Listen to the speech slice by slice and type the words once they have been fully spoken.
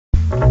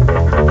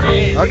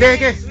Okey,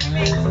 okey.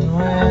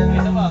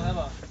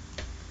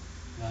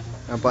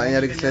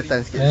 Nampaknya ada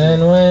kesulitan sikit. And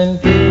when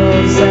people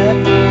say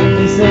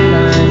it's a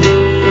lie,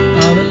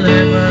 I will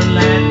never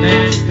let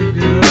them to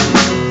go.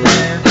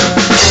 Never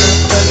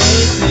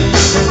believe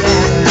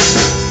together.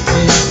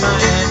 It's my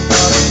hand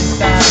for it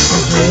starts to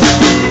do.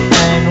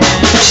 And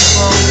when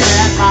people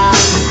get out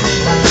to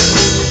see that,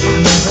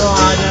 there's no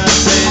other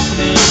place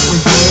me to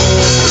go.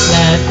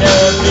 Let the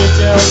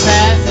future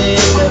pass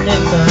in the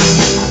distance,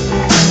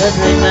 and the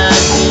dream I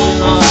see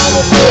all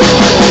the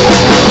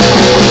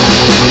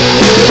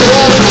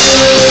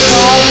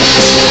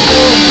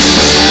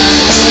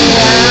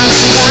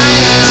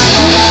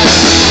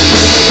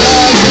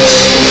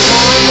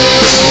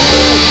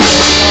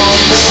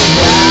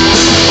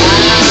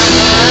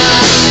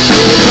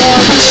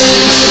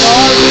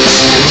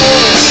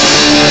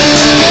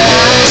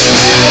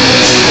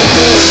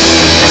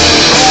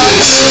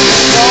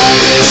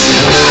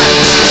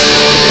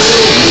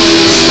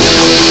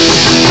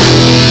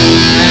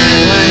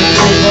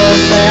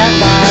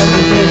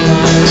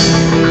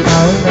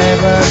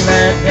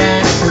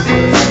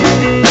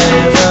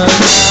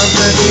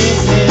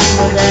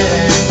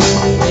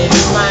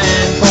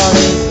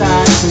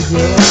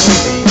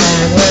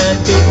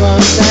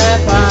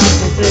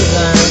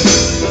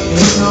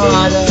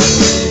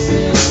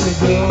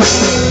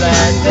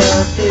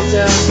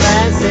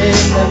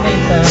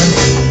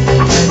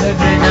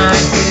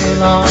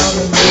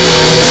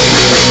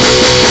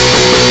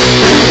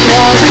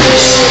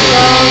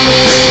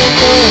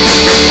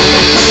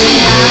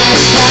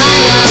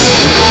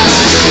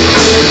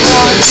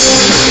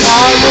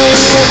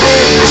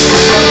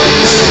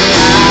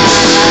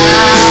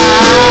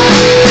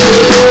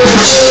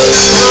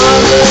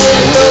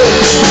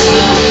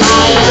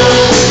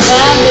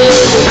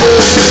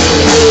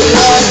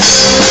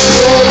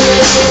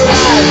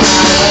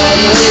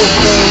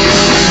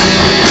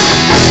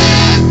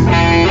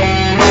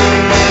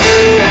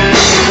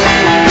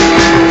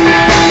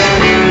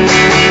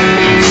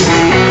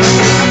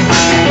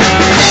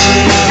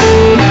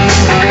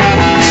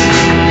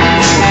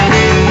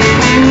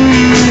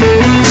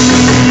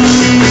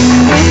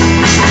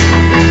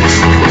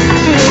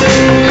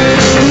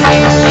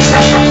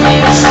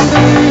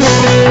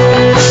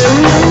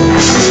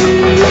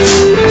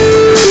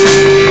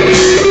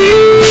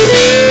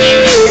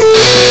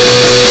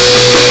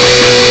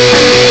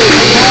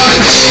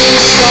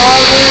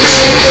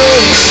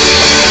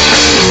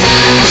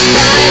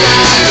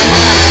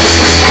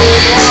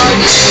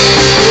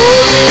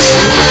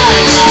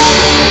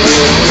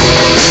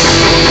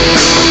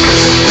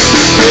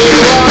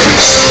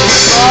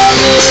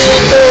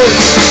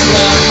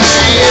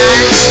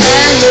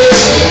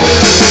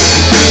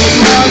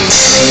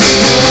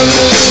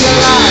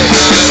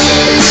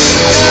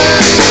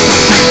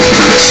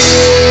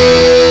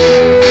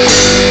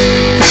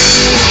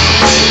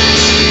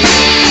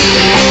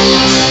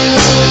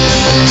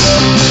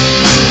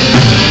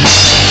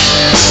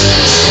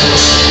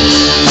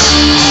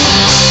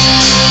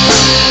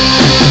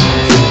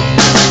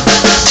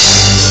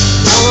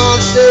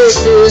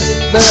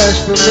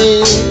best for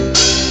me.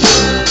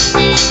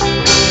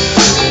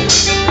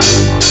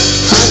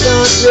 I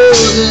can't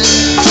lose it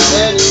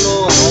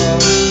anymore.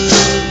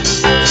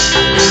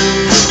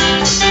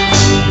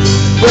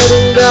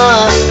 Getting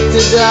dark to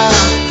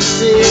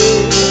see.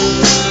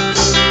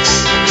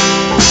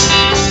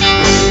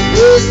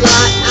 It's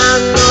like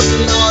I'm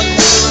knocking on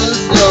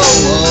heaven's door.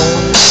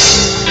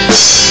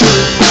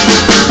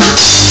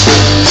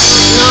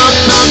 Not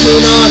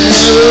knocking on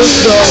heaven's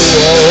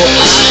door.